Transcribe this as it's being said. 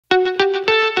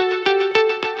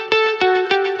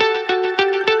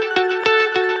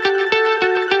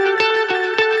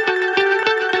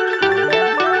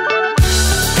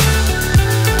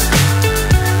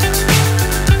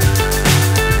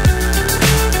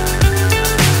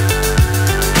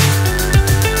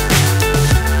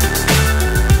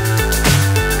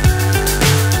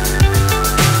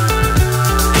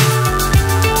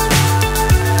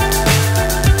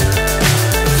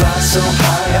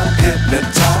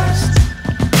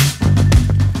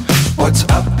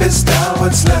is down,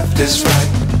 what's left is right.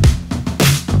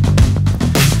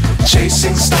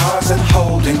 Chasing stars and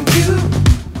holding you.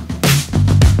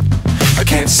 I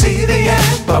can't see the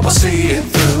end, but we'll see it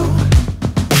through.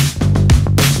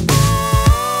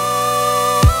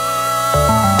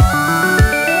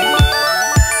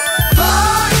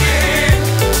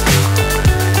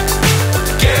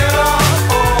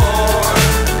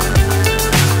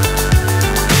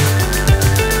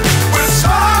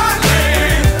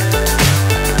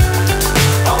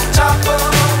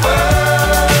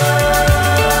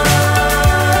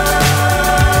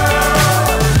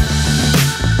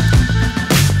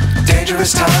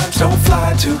 Dangerous times, don't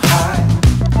fly too high.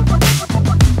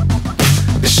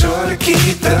 Be sure to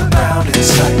keep the ground in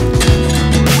sight.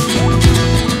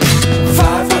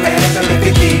 Fly forever if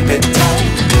you keep it tight.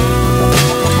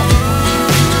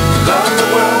 Love the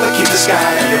world, but keep the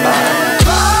sky in your mind.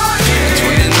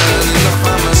 29 and I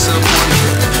find myself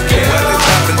wondering what has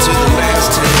happened to the last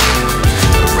 10.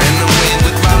 I ran away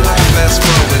with my life, fast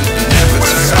forward, and never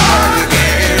turn back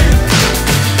again.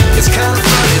 It's kind of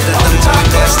funny that the more we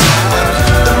pass time,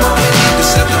 the more we need to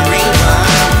set the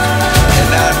rewind. And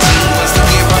 19 was the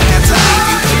year I had to leave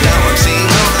you, but now I'm seeing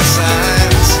all the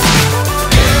signs.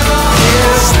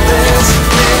 Is this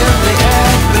really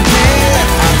happening?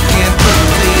 I can't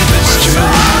believe it's true.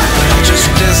 I'm just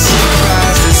as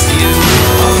surprised as you.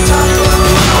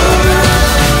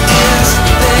 Is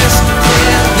this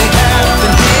really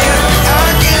happening? I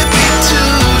can't be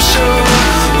too sure,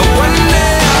 but one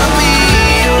day I'll be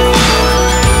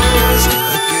yours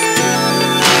again.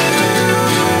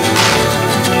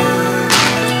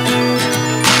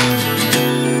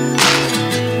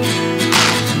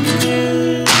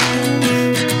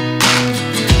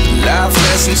 Life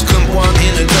lessons come one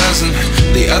in a dozen.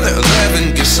 The other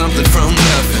 11 give something from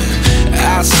nothing.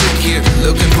 I sit here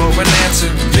looking for an answer.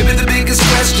 Maybe the biggest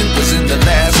question was in the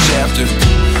last chapter.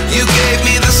 You gave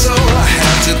me the soul I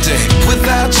have today.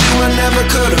 Without you I never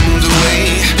could have moved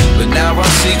away. But now I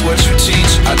see what you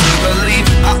teach. I do believe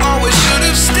I always should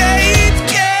have stayed.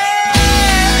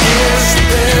 Yeah. Is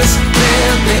this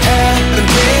really happening?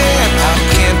 I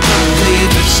can't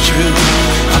believe it's true.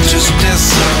 I'm just as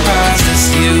surprised as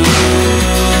you.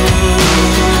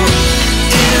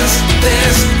 Is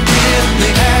this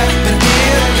really happening?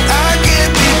 I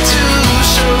can't be too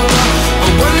sure,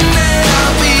 but one day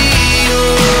I'll be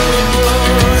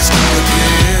yours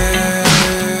again.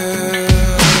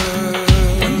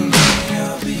 One day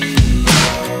I'll be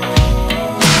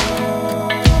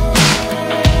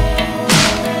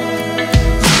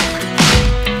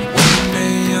One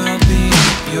day I'll be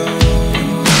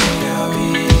yours. I'll be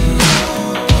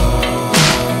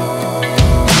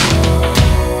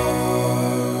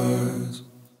yours.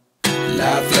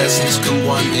 Life lessons come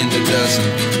one in a dozen.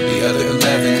 The other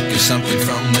 11 give something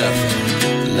from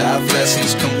nothing. Life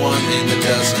lessons come one in a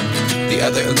dozen. The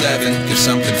other 11 give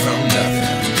something from nothing.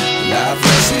 Life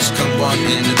lessons come one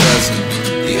in a dozen.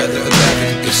 The other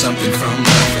 11 give something from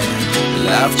nothing.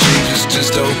 Life changes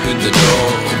just open the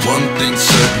door.